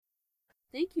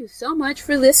Thank you so much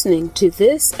for listening to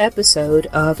this episode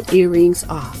of Earrings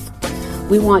Off.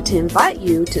 We want to invite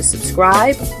you to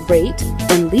subscribe, rate,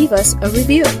 and leave us a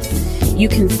review. You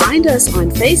can find us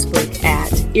on Facebook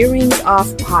at Earrings Off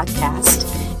Podcast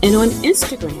and on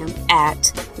Instagram at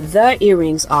The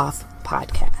Earrings Off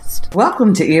Podcast.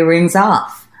 Welcome to Earrings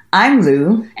Off. I'm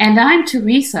Lou. And I'm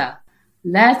Teresa.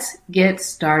 Let's get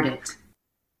started.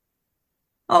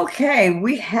 Okay,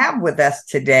 we have with us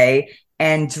today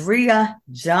Andrea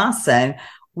Johnson.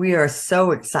 We are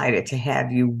so excited to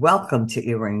have you. Welcome to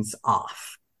Earrings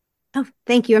Off. Oh,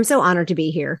 thank you. I'm so honored to be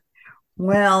here.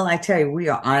 Well, I tell you, we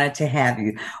are honored to have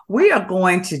you. We are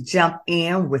going to jump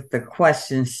in with the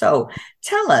question. So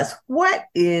tell us, what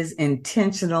is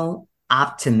intentional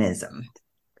optimism?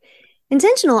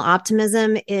 Intentional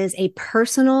optimism is a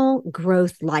personal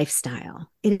growth lifestyle.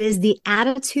 It is the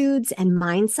attitudes and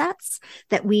mindsets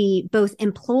that we both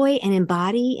employ and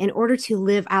embody in order to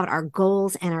live out our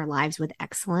goals and our lives with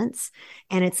excellence.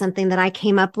 And it's something that I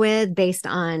came up with based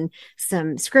on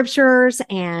some scriptures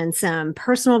and some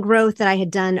personal growth that I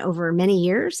had done over many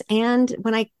years. And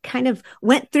when I kind of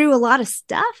went through a lot of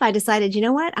stuff, I decided, you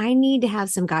know what? I need to have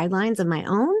some guidelines of my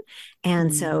own.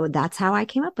 And so that's how I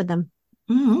came up with them.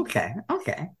 Okay.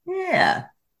 Yeah.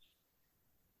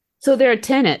 So there are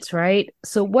tenets, right?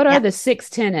 So what are the 6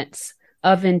 tenets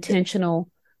of intentional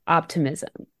optimism?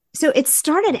 So it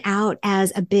started out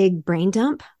as a big brain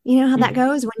dump. You know how that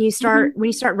goes when you start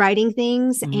writing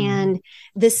things. And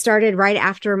this started right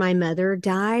after my mother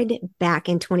died back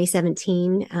in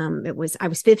 2017. I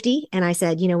was 50 and I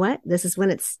said, you know what, this is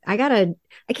when I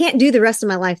can't do the rest of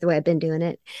my life the way I've been doing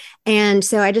it. And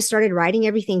so I just started writing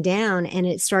everything down, and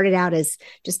it started out as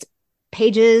just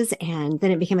pages, and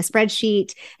then it became a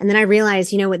spreadsheet. And then I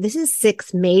realized, you know what, this is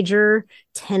 6 major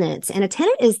tenets, and a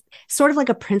tenet is sort of like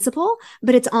a principle,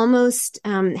 but it's almost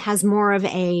has more of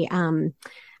a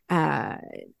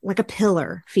like a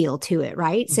pillar feel to it,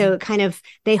 right? Mm-hmm. So kind of,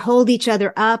 they hold each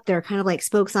other up. They're kind of like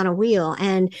spokes on a wheel.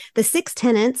 And the 6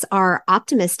 tenets are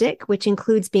optimistic, which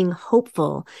includes being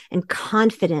hopeful and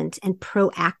confident and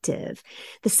proactive.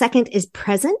 The second is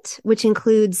present, which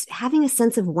includes having a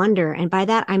sense of wonder. And by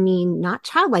that, I mean not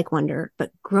childlike wonder,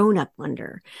 but grown-up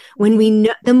wonder. When we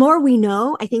know, the more we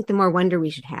know, I think the more wonder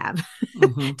we should have,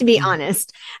 to be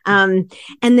honest. And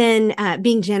then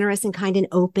being generous and kind and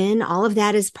open, all of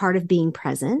that is part of being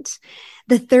present.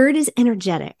 The third is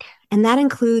energetic, and that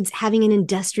includes having an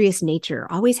industrious nature,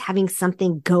 always having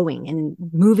something going and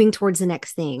moving towards the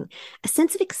next thing, a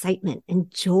sense of excitement and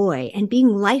joy, and being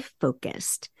life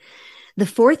focused. The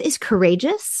fourth is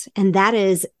courageous, and that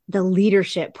is the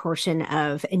leadership portion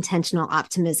of intentional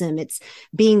optimism. It's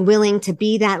being willing to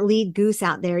be that lead goose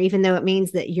out there, even though it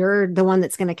means that you're the one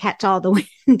that's going to catch all the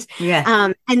wind.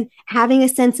 Yeah. And having a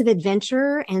sense of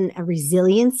adventure and a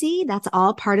resiliency, that's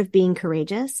all part of being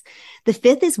courageous. The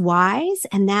fifth is wise,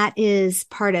 and that is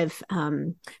part of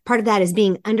that is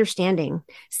being understanding,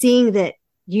 seeing that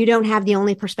you don't have the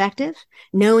only perspective,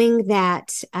 knowing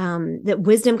that that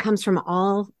wisdom comes from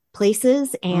all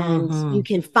places, and you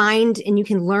can find and you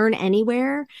can learn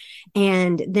anywhere.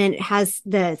 And then it has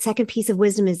the second piece of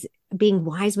wisdom is being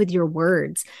wise with your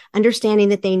words, understanding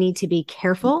that they need to be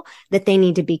careful, that they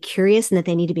need to be curious, and that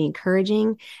they need to be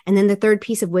encouraging. And then the third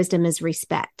piece of wisdom is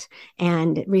respect.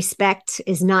 And respect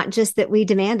is not just that we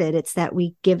demand it, it's that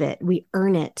we give it, we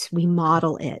earn it, we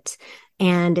model it.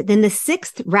 And then the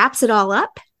sixth wraps it all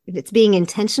up. It's being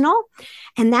intentional,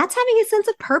 and that's having a sense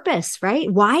of purpose,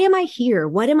 right? Why am I here?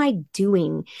 What am I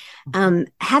doing?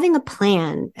 Having a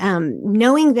plan,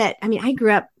 knowing that, I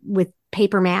grew up with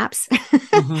paper maps.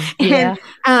 And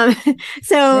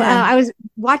I was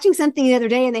watching something the other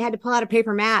day, and they had to pull out a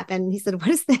paper map, and he said, "What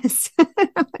is this?"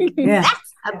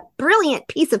 That's a brilliant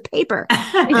piece of paper.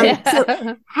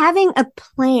 So having a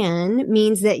plan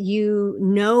means that you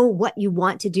know what you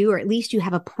want to do, or at least you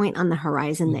have a point on the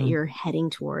horizon that you're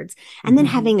heading towards. And then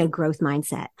having a growth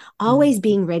mindset, always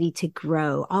being ready to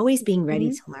grow, always being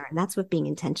ready to learn. That's what being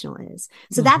intentional is.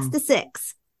 So that's the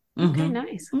 6. Okay,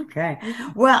 nice. Okay.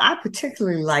 Well, I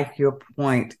particularly like your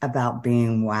point about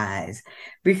being wise,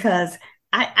 because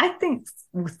I think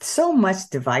with so much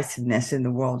divisiveness in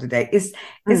the world today,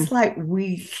 it's like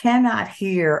we cannot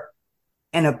hear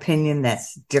an opinion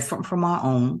that's different from our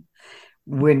own.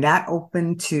 We're not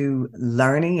open to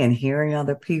learning and hearing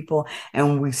other people,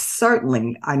 and we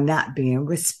certainly are not being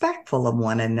respectful of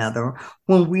one another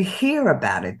when we hear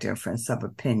about a difference of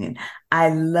opinion. I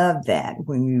love that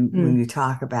when you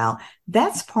talk about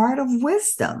that's part of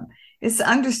wisdom. It's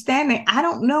understanding I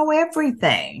don't know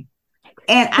everything,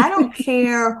 and I don't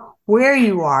care where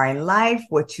you are in life,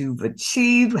 what you've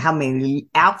achieved, how many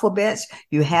alphabets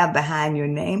you have behind your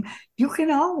name, you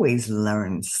can always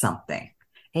learn something.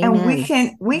 Amen.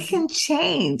 And we can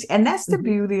change. And that's the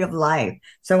beauty of life.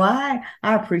 So I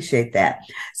appreciate that.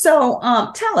 So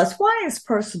tell us, why is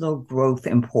personal growth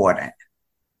important?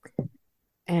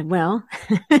 Well,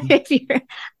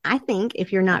 I think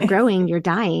if you're not growing, you're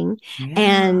dying. Yeah.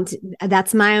 And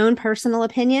that's my own personal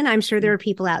opinion. I'm sure there are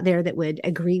people out there that would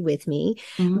agree with me.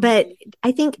 Mm-hmm. But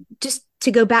I think just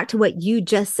to go back to what you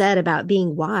just said about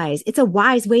being wise, it's a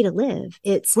wise way to live.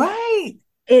 It's right.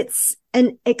 It's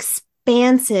an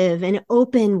expansive and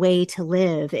open way to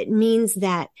live. It means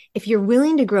that if you're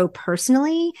willing to grow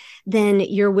personally, then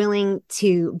you're willing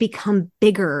to become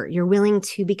bigger. You're willing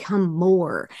to become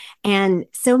more. And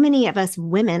so many of us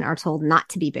women are told not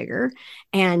to be bigger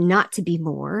and not to be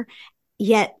more.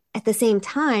 Yet at the same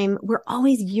time, we're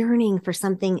always yearning for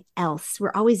something else.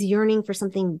 We're always yearning for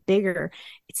something bigger.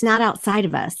 It's not outside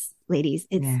of us, ladies.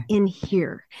 It's in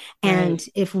here. And Right.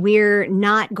 if we're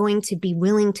not going to be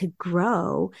willing to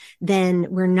grow, then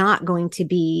we're not going to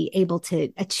be able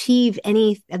to achieve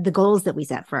any of the goals that we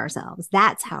set for ourselves.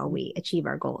 That's how we achieve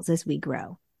our goals, as we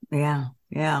grow. Yeah.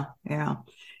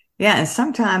 And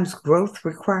sometimes growth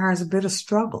requires a bit of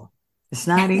struggle. It's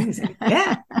not easy.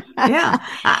 Yeah.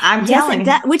 I'm telling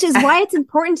you. Which is why it's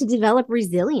important to develop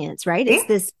resilience, right? It's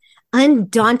this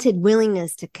undaunted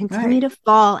willingness to continue to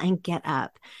fall and get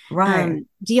up. Right.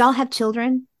 Do y'all have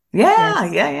children? Yeah.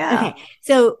 Okay.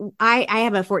 So I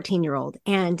have a 14-year-old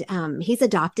and he's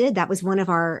adopted. That was one of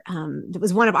our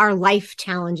life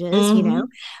challenges, you know,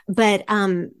 but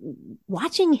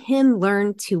watching him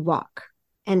learn to walk.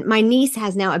 And my niece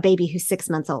has now a baby who's 6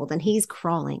 months old and he's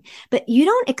crawling, but you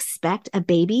don't expect a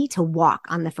baby to walk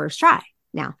on the first try.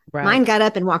 Now, mine got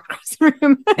up and walked across the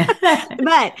room,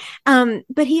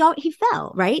 but he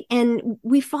fell, right? And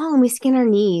we fall and we skin our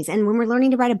knees. And when we're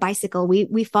learning to ride a bicycle,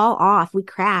 we fall off, we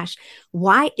crash.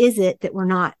 Why is it that we're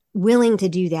not willing to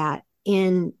do that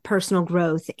in personal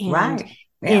growth? And,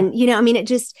 and you know, I mean,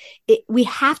 we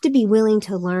have to be willing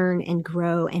to learn and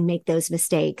grow and make those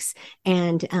mistakes.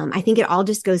 And I think it all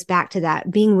just goes back to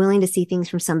that, being willing to see things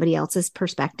from somebody else's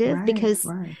perspective, because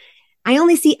I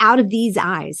only see out of these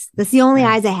eyes. That's the only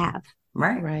eyes I have.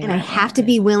 Right. And I have to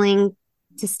be willing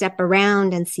to step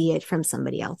around and see it from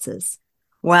somebody else's.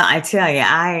 Well, I tell you,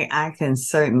 I can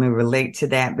certainly relate to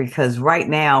that, because right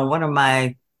now, one of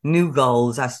my new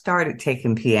goals, I started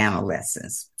taking piano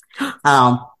lessons.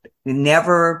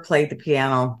 Never played the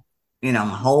piano, my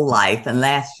whole life. And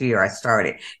last year I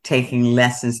started taking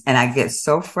lessons, and I get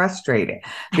so frustrated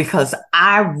because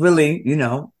I really,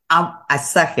 I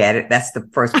suck at it. That's the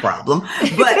first problem.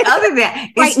 But other than that,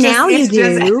 She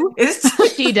doesn't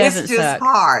it's just suck.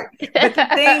 hard. But the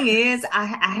thing is, I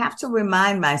have to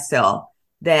remind myself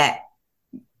that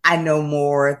I know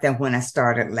more than when I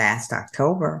started last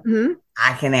October. Mm-hmm.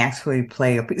 I can actually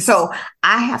play a piece. So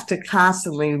I have to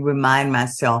constantly remind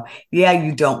myself,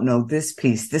 you don't know this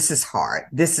piece. This is hard.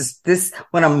 This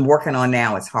what I'm working on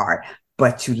now is hard,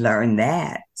 but you learn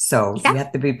that. So you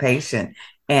have to be patient,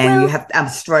 and I'm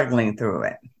struggling through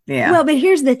it. Yeah. Well, but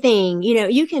here's the thing,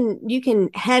 you can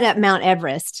head up Mount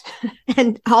Everest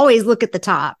and always look at the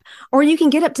top, or you can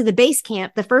get up to the base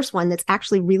camp, the first one that's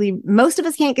actually most of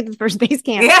us can't get to the first base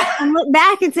camp, and look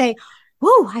back and say,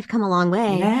 whoa, I've come a long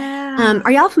way. Yeah.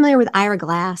 Are y'all familiar with Ira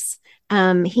Glass?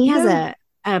 He has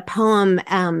a poem,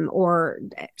 or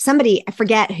somebody, I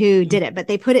forget who did it, but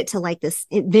they put it to like this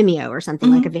Vimeo or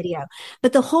something, like a video.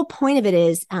 But the whole point of it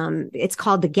is, it's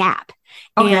called The Gap.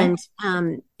 Okay.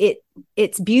 And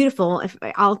it's beautiful.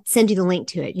 I'll send you the link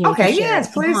to it. Okay.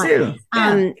 Yes, please do.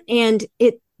 And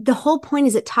the whole point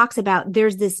is, it talks about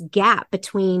there's this gap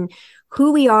between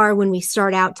who we are when we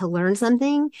start out to learn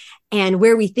something and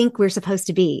where we think we're supposed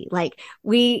to be. I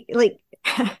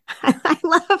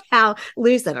love how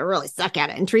Lou said, I really suck at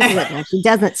it. And Teresa said, no, she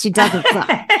doesn't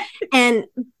suck. And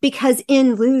because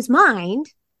in Lou's mind,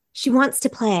 she wants to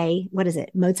play, what is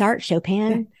it? Mozart,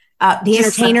 Chopin, the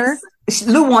entertainer.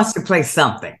 Lou wants to play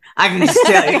something. I can just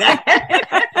tell you that.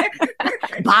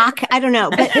 Bach. I don't know.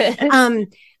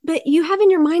 But you have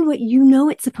in your mind what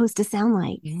it's supposed to sound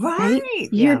like. Right?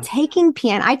 You're taking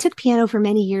piano. I took piano for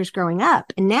many years growing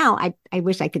up, and now I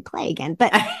wish I could play again.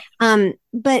 But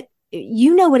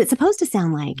you know what it's supposed to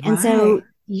sound like. And so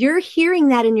you're hearing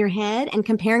that in your head and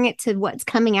comparing it to what's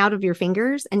coming out of your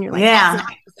fingers. And you're like, that's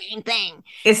not the same thing.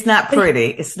 It's not pretty.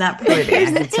 It's not pretty. I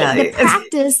can tell you.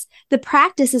 The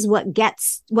practice is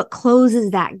what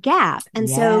closes that gap. And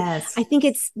so I think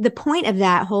it's the point of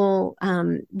that whole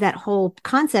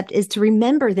concept is to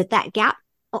remember that gap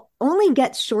only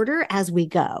gets shorter as we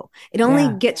go. It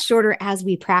only gets shorter as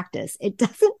we practice. It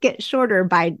doesn't get shorter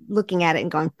by looking at it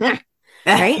and going,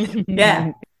 right?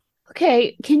 Yeah.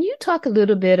 Okay. Can you talk a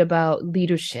little bit about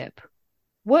leadership?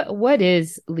 What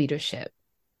is leadership?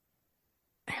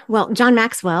 Well, John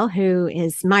Maxwell, who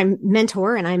is my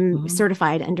mentor, and I'm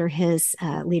certified under his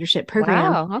leadership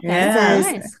program. Wow. Okay. Yes.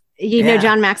 Nice. You know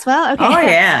John Maxwell? Okay. Oh,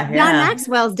 yeah. John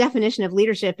Maxwell's definition of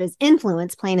leadership is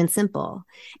influence, plain and simple.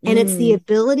 And it's the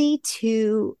ability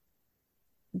to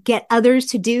get others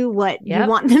to do what you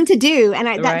want them to do.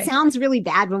 And that sounds really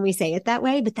bad when we say it that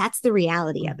way, but that's the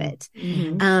reality of it.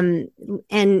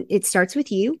 And it starts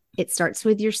with you. It starts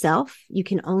with yourself. You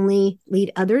can only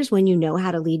lead others when you know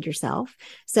how to lead yourself.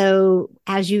 So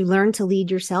as you learn to lead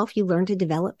yourself, you learn to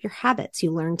develop your habits.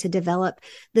 You learn to develop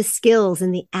the skills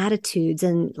and the attitudes.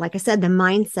 And like I said, the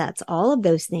mindsets, all of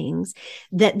those things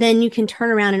that then you can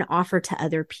turn around and offer to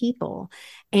other people.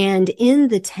 And in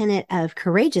the tenet of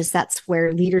courageous, that's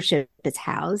where leadership is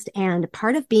housed. And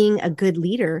part of being a good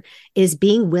leader is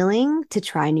being willing to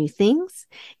try new things.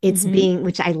 It's being,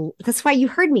 that's why you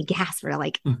heard me gasp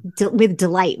for with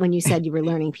delight when you said you were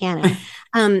learning piano.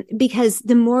 Because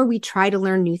the more we try to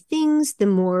learn new things, the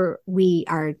more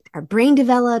our brain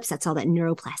develops. That's all that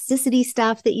neuroplasticity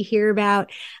stuff that you hear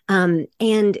about.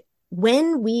 And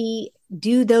when we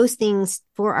do those things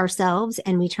for ourselves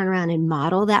and we turn around and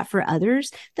model that for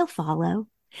others, they'll follow.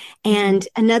 And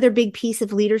another big piece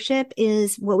of leadership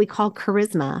is what we call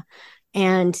charisma.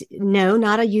 And no,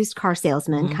 not a used car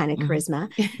salesman kind of charisma.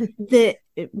 The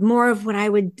more of what I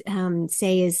would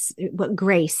say is what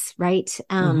grace, right?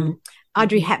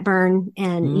 Audrey Hepburn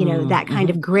and, that kind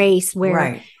of grace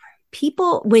where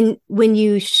people, when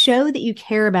you show that you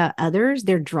care about others,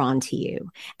 they're drawn to you.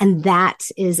 And that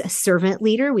is a servant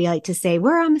leader. We like to say,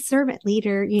 I'm a servant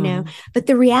leader, but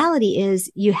the reality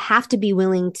is you have to be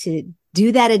willing to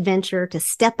do that adventure, to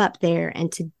step up there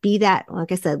and to be that,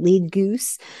 like I said, lead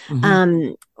goose,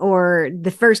 or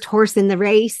the first horse in the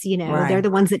race, they're the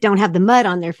ones that don't have the mud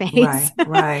on their face.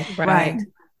 Right.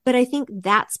 But I think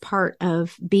that's part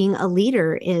of being a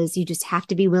leader is you just have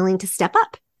to be willing to step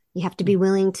up. You have to be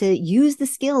willing to use the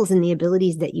skills and the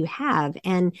abilities that you have.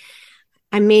 And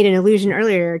I made an allusion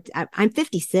earlier. I'm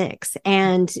 56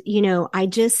 and, I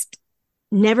just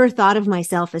never thought of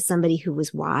myself as somebody who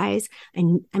was wise.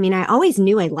 And I mean, I always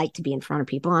knew I liked to be in front of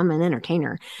people. I'm an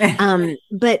entertainer.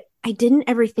 But I didn't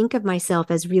ever think of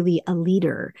myself as really a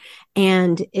leader.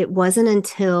 And it wasn't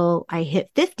until I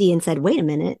hit 50 and said, wait a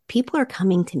minute, people are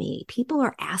coming to me. People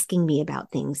are asking me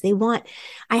about things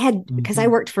because I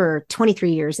worked for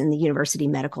 23 years in the university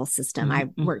medical system. I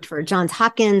worked for Johns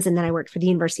Hopkins and then I worked for the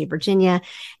University of Virginia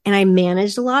and I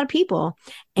managed a lot of people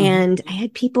and I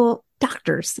had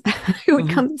doctors who would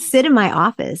come sit in my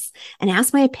office and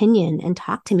ask my opinion and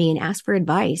talk to me and ask for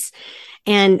advice.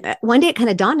 And one day it kind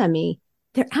of dawned on me,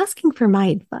 they're asking for my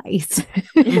advice.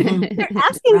 They're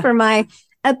asking for my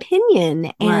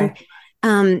opinion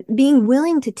and being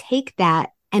willing to take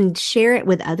that and share it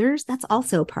with others. That's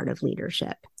also part of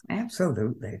leadership.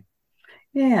 Absolutely.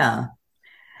 Yeah.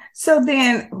 So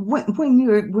then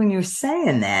when you're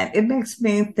saying that, it makes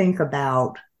me think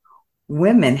about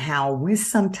women, how we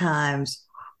sometimes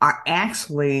are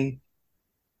actually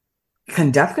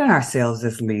conducting ourselves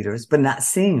as leaders, but not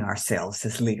seeing ourselves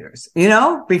as leaders,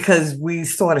 because we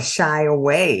sort of shy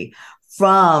away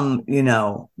from,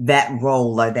 that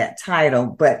role or that title.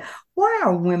 But why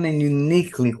are women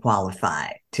uniquely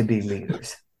qualified to be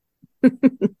leaders?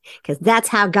 Because that's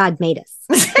how God made us.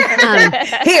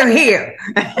 Here.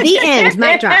 The end,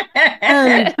 mic drop.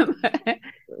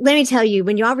 Let me tell you,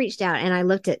 when y'all reached out and I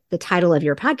looked at the title of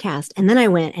your podcast and then I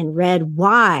went and read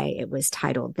why it was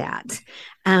titled that,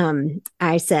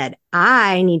 I said,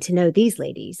 I need to know these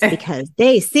ladies because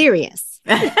they serious.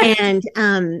 And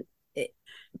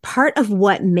part of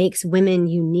what makes women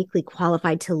uniquely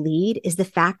qualified to lead is the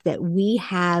fact that we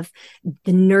have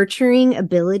the nurturing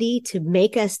ability to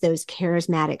make us those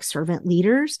charismatic servant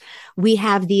leaders. We're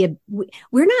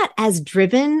not as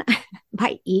driven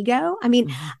by ego. I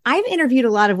mean, I've interviewed a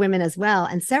lot of women as well,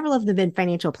 and several of them have been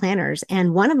financial planners.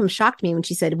 And one of them shocked me when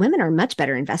she said, women are much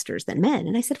better investors than men.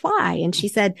 And I said, why? And she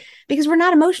said, because we're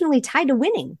not emotionally tied to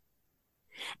winning.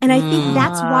 And I think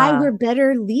that's why we're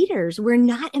better leaders. We're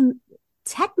not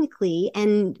technically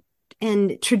and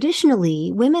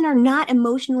traditionally, women are not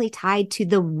emotionally tied to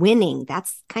the winning.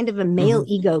 That's kind of a male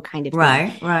ego kind of thing.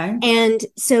 Right. And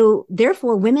so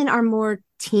therefore women are more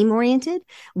team oriented.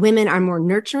 Women are more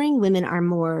nurturing. Women are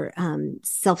more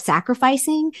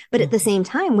self-sacrificing. But at the same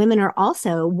time, women are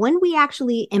also, when we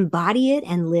actually embody it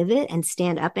and live it and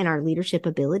stand up in our leadership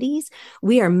abilities,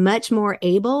 we are much more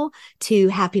able to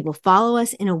have people follow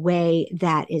us in a way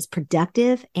that is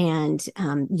productive and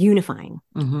unifying.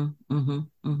 And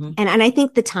I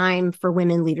think the time for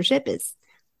women leadership is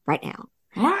right now.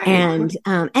 Right. And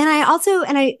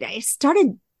I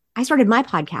started my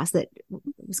podcast that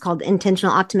was called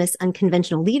Intentional Optimists,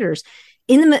 Unconventional Leaders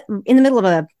in the middle of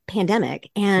a pandemic.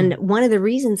 And one of the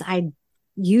reasons I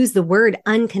use the word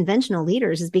unconventional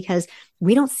leaders is because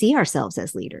we don't see ourselves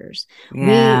as leaders.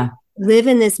 Yeah. We live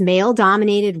in this male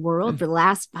dominated world for the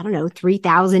last,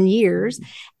 3,000 years.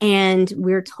 And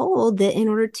we're told that in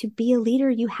order to be a leader,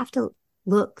 you have to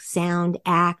look, sound,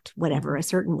 act, whatever, a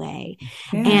certain way.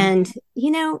 Yeah. And,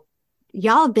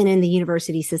 y'all have been in the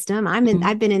university system. I've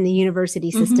been in the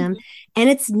university system, and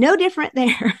it's no different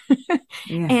there.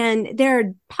 And there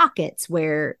are pockets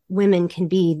where women can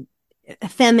be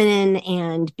feminine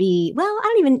and be,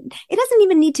 it doesn't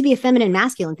even need to be a feminine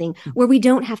masculine thing where we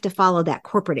don't have to follow that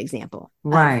corporate example.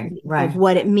 Right. Of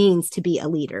what it means to be a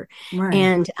leader. Right.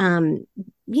 And,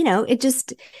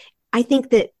 I think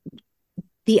that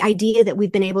the idea that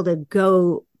we've been able to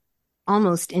go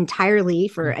almost entirely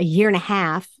for a year and a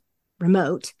half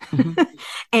remote.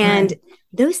 And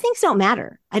those things don't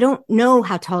matter. I don't know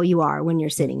how tall you are when you're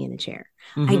sitting in a chair.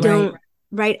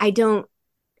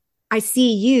 I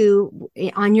see you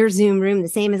on your Zoom room the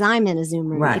same as I'm in a Zoom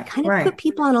room. It kind of put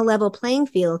people on a level playing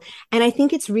field. And I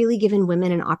think it's really given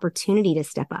women an opportunity to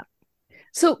step up.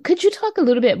 So could you talk a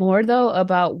little bit more, though,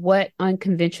 about what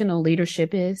unconventional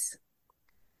leadership is?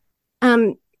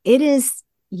 It is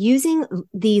using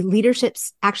the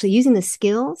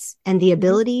skills and the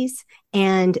abilities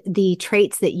and the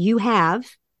traits that you have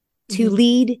to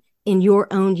lead in your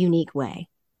own unique way.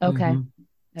 Okay.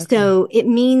 So it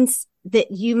means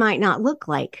that you might not look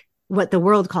like what the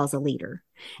world calls a leader.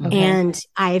 And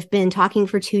I've been talking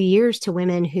for 2 years to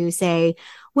women who say,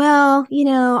 well,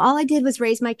 all I did was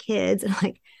raise my kids. And I'm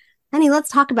like, honey, let's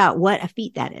talk about what a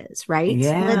feat that is, right?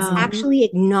 Yeah. Let's actually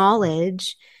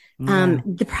acknowledge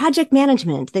the project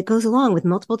management that goes along with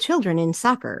multiple children in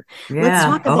soccer. Let's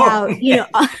talk about,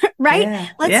 right?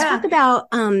 Let's talk about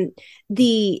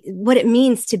what it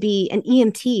means to be an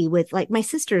EMT with, like, my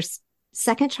sister's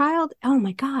second child. Oh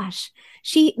my gosh.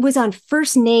 She was on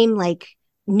first name,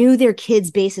 knew their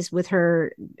kid's basis with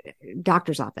her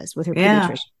doctor's office, with her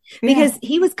pediatrician, because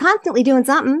he was constantly doing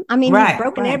something. I mean, he's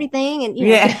broken everything.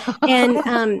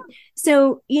 And,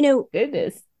 so,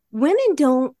 goodness, women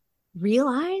don't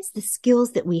realize the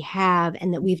skills that we have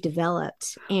and that we've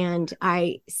developed. And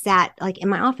I sat in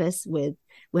my office with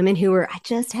women who were, I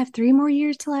just have 3 more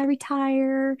years till I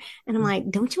retire. And I'm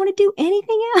like, don't you want to do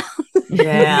anything else?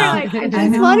 Yeah. I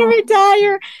just want to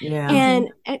retire. Yeah. And,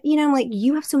 I'm like,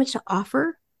 you have so much to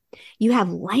offer. You have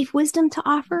life wisdom to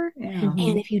offer. Yeah.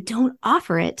 And if you don't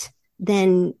offer it,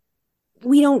 then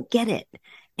we don't get it.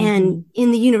 And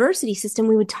in the university system,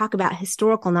 we would talk about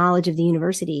historical knowledge of the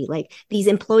university, like these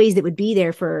employees that would be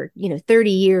there for,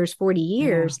 30 years, 40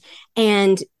 years.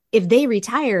 And if they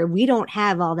retire, we don't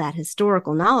have all that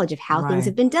historical knowledge of how things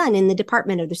have been done in the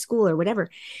department or the school or whatever.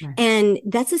 And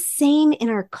that's the same in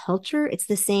our culture. It's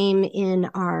the same in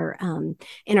our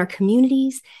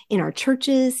communities, in our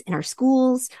churches, in our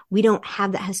schools. We don't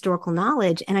have that historical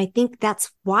knowledge. And I think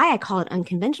that's why I call it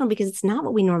unconventional, because it's not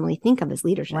what we normally think of as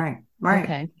leadership. Right.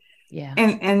 Okay. Yeah.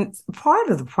 And part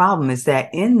of the problem is that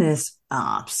in this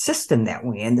system that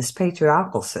we're in, this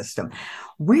patriarchal system,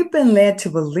 we've been led to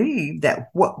believe that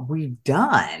what we've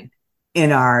done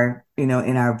in our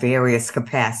various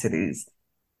capacities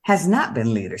has not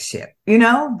been leadership,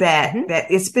 that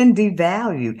it's been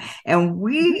devalued. And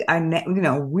we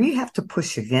are, we have to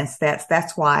push against that.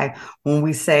 That's why when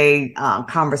we say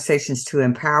conversations to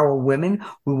empower women,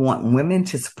 we want women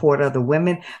to support other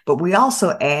women, but we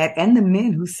also add, and the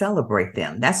men who celebrate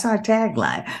them. That's our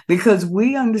tagline, because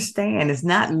we understand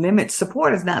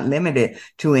support is not limited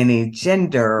to any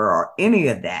gender or any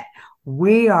of that.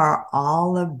 We are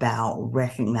all about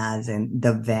recognizing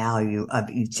the value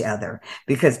of each other,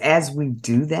 because as we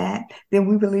do that, then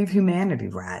we believe humanity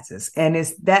rises, and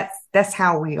that's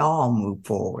how we all move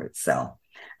forward. So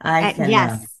I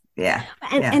can,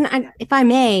 And if I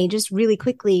may, just really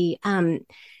quickly,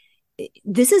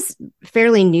 this is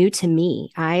fairly new to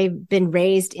me. I've been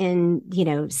raised in,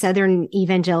 Southern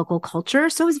evangelical culture.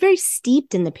 So I was very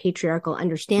steeped in the patriarchal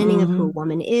understanding of who a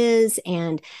woman is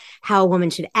and how a woman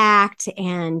should act.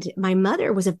 And my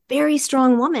mother was a very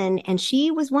strong woman. And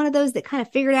she was one of those that kind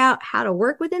of figured out how to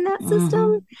work within that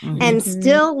system and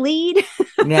still lead.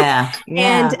 Yeah.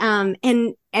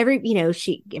 And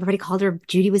everybody called her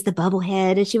Judy was the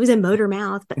bubblehead and she was a motor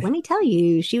mouth. But let me tell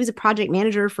you, she was a project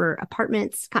manager for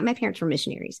apartments. My parents were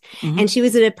missionaries and she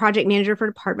was a project manager for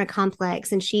an apartment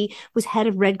complex. And she was head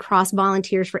of Red Cross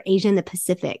volunteers for Asia and the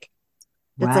Pacific.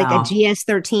 That's like a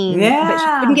GS-13, but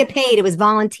she couldn't get paid. It was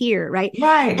volunteer, right?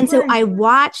 Right. And so I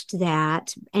watched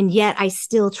that, and yet I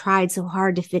still tried so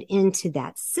hard to fit into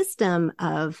that system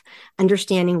of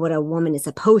understanding what a woman is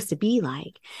supposed to be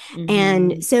like.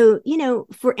 And so,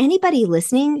 for anybody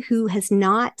listening who has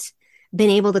not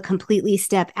been able to completely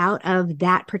step out of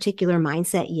that particular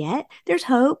mindset yet, there's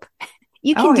hope.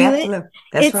 You can do it.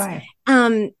 That's right.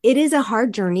 It is a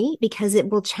hard journey because it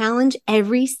will challenge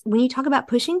when you talk about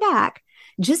pushing back,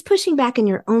 just pushing back in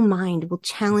your own mind will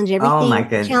challenge everything. Oh my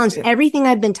goodness. Challenge everything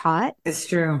I've been taught. It's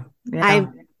true. Yeah. I've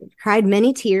cried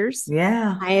many tears.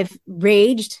 Yeah. I have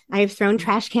raged. I have thrown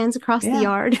trash cans across the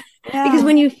yard because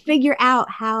when you figure out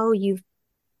how you've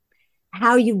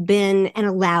been and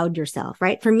allowed yourself,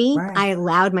 right? For me, I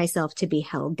allowed myself to be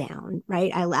held down,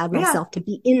 right? I allowed myself to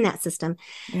be in that system,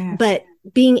 but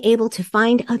being able to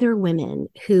find other women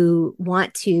who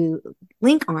want to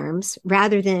link arms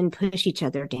rather than push each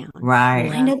other down. Right.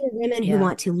 Find other women who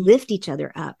want to lift each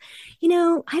other up.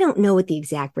 I don't know what the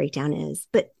exact breakdown is,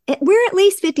 but we're at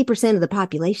least 50% of the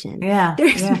population. Yeah.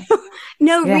 There's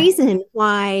no reason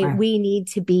why we need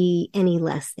to be any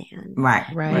less than. Right.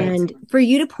 And for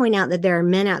you to point out that there are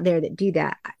men out there that do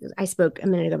that. I spoke a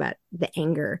minute ago about the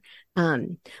anger.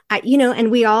 And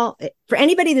we all, for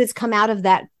anybody that's come out of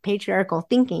that patriarchal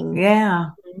thinking,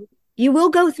 you will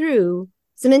go through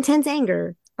some intense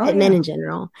anger at men in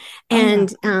general.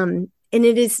 And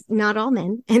it is not all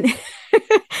men.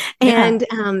 And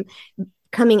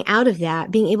coming out of that,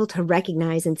 being able to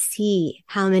recognize and see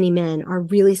how many men are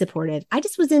really supportive. I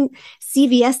just was in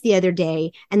CVS the other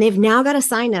day and they've now got a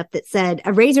sign up that said,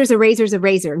 a razor's a razor's a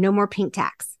razor, no more pink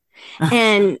tax.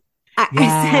 And I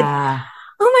said,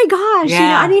 oh my gosh,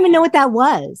 I didn't even know what that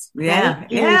was.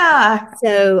 Right?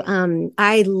 So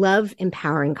I love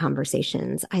empowering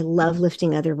conversations. I love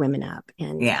lifting other women up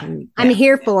and I'm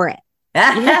here for it.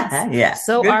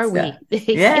 So Good are stuff.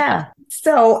 we.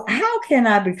 So how can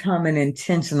I become an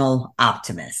intentional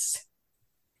optimist?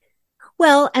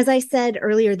 Well, as I said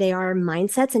earlier, they are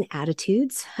mindsets and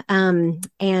attitudes. And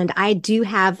I do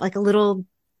have like a little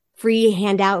free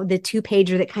handout, the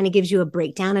 2-pager that kind of gives you a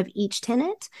breakdown of each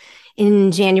tenet.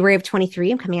 In January of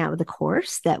 23, I'm coming out with a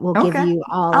course that will give you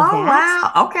all of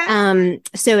that. Wow. Okay.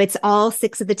 So it's all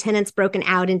 6 of the tenets broken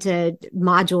out into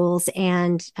modules.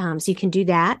 And so you can do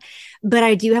that. But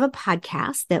I do have a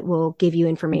podcast that will give you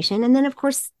information. And then, of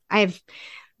course, I have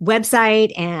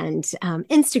website and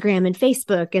Instagram and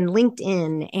Facebook and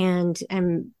LinkedIn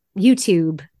and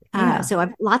YouTube. So I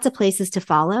have lots of places to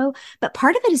follow, but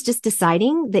part of it is just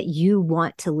deciding that you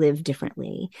want to live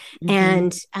differently.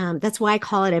 And that's why I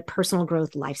call it a personal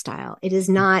growth lifestyle. It is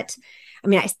not,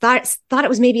 I thought it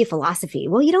was maybe a philosophy.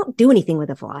 Well, you don't do anything with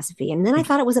a philosophy. And then I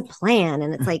thought it was a plan,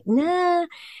 and it's like, nah,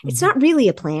 it's not really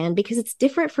a plan because it's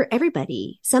different for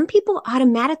everybody. Some people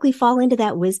automatically fall into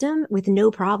that wisdom with no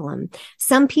problem.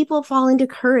 Some people fall into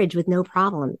courage with no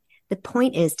problem. The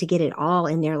point is to get it all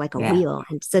in there like a wheel,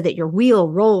 and so that your wheel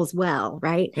rolls well,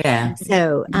 right? Yeah.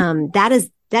 So that is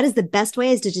the best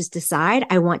way, is to just decide,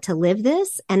 I want to live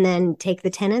this, and then take the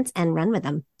tenets and run with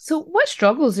them. So what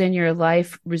struggles in your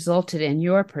life resulted in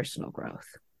your personal growth?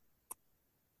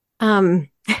 Where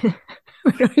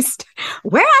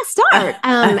I start?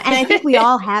 And I think we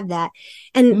all have that.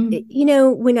 And,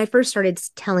 when I first started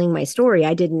telling my story,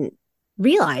 I didn't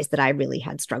realize that I really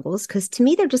had struggles, because to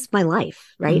me, they're just my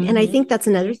life. Right. And I think that's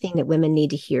another thing that women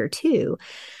need to hear too.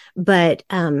 But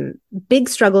big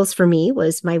struggles for me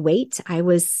was my weight. I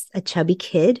was a chubby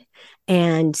kid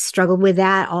and struggled with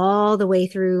that all the way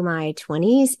through my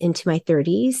 20s into my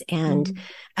 30s. And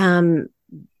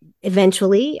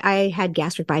eventually I had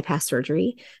gastric bypass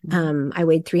surgery. I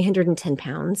weighed 310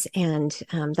 pounds, and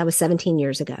that was 17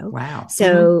 years ago. Wow.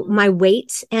 So my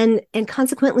weight and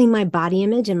consequently my body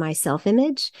image and my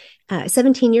self-image,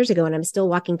 17 years ago, and I'm still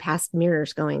walking past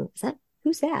mirrors going, is that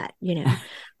who's that?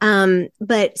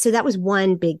 But so that was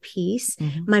one big piece.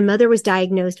 Mhm. My mother was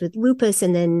diagnosed with lupus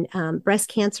and then breast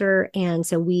cancer. And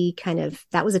so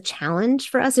that was a challenge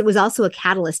for us. It was also a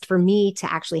catalyst for me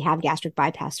to actually have gastric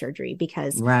bypass surgery,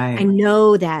 because Right. I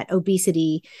know that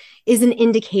obesity is an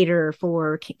indicator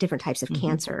for different types of Mhm.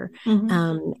 cancer.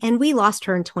 Mhm. And we lost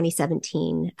her in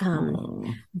 2017. Oh.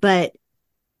 But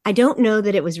I don't know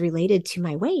that it was related to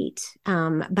my weight.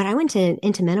 But I went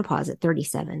into menopause at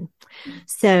 37.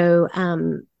 So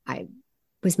I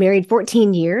was married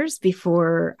 14 years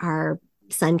before our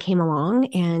son came along,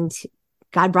 and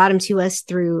God brought him to us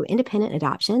through independent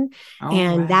adoption. Oh,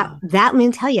 And wow. that let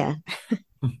me tell you,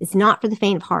 it's not for the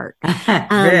faint of heart.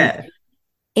 Good.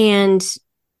 And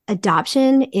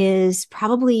adoption is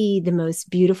probably the most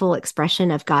beautiful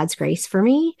expression of God's grace for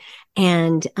me,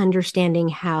 and understanding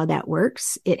how that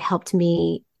works. It helped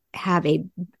me have a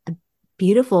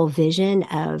beautiful vision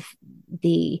of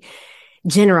the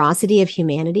generosity of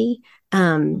humanity,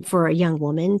 for a young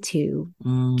woman to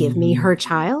give me her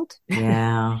child.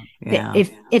 Yeah. Yeah.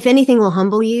 If anything will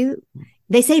humble you,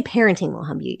 they say parenting will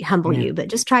humble Yeah. you, but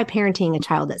just try parenting a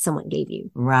child that someone gave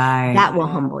you. Right. That will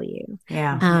humble you.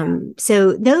 Yeah.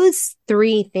 So those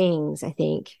three things, I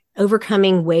think,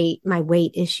 overcoming my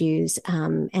weight issues,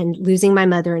 and losing my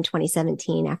mother in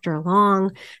 2017 after a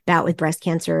long bout with breast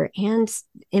cancer and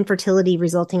infertility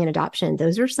resulting in adoption.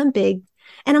 Those are some big.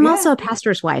 And I'm also a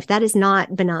pastor's wife. That is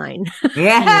not benign.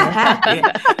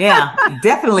 Yeah. Yeah.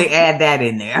 Definitely add that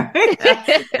in there.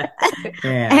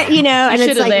 Yeah. And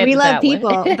it's like, we love that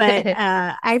people, one. but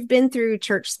I've been through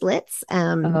church splits,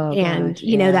 and gosh,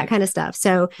 that kind of stuff.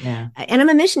 So, Yeah. and I'm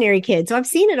a missionary kid, so I've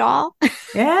seen it all.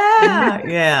 Yeah.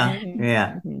 Yeah.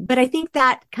 Yeah. But I think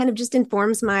that kind of just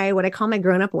informs what I call my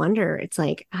grown-up wonder. It's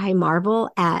like, I marvel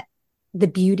at the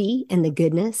beauty and the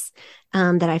goodness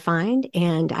that I find,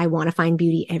 and I want to find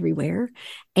beauty everywhere.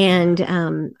 And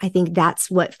I think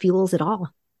that's what fuels it all.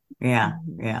 Yeah.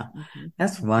 Yeah.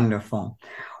 That's wonderful.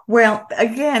 Well,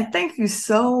 again, thank you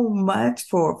so much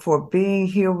for being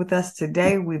here with us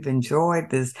today. We've enjoyed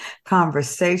this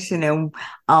conversation, and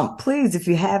please, if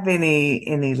you have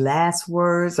any last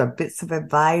words or bits of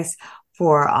advice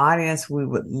for our audience, we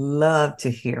would love to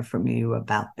hear from you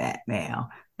about that now.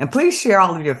 And please share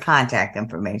all of your contact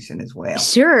information as well.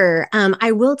 Sure.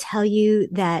 I will tell you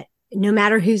that no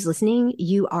matter who's listening,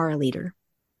 you are a leader.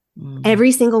 Mm-hmm.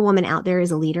 Every single woman out there is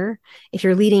a leader. If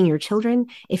you're leading your children,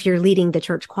 if you're leading the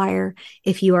church choir,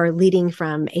 if you are leading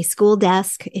from a school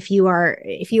desk, if you are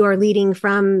leading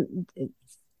from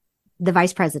the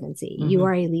vice presidency, mm-hmm. you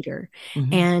are a leader.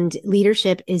 Mm-hmm. And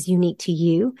leadership is unique to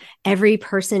you. Every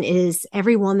woman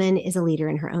is a leader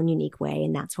in her own unique way.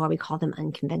 And that's why we call them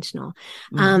unconventional.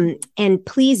 Mm-hmm. And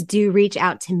please do reach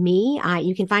out to me.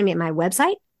 You can find me at my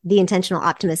website,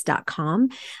 theintentionaloptimist.com.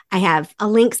 I have a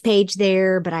links page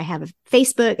there, but I have a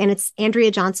Facebook, and it's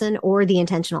Andrea Johnson or The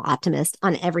Intentional Optimist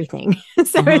on everything.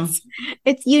 So mm-hmm.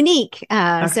 it's unique.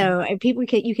 Okay. So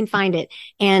you can find it.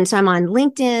 And so I'm on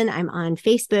LinkedIn, I'm on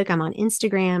Facebook, I'm on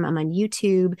Instagram, I'm on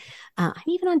YouTube. I'm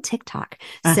even on TikTok.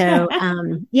 So,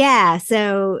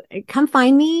 so come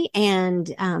find me.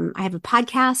 And, I have a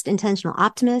podcast, Intentional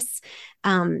Optimists.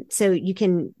 So you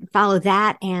can follow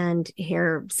that and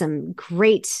hear some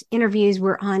great interviews.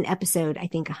 We're on episode, I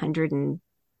think,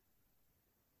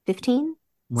 115.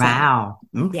 Wow.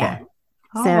 So, okay. Yeah.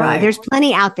 So there's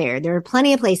plenty out there. There are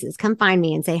plenty of places. Come find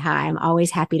me and say hi. I'm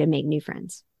always happy to make new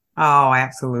friends. Oh,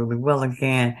 absolutely. Well,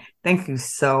 again, thank you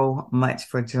so much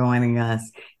for joining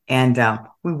us. And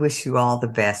we wish you all the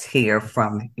best here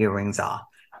from Earrings Off.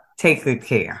 Take good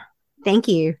care. Thank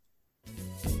you.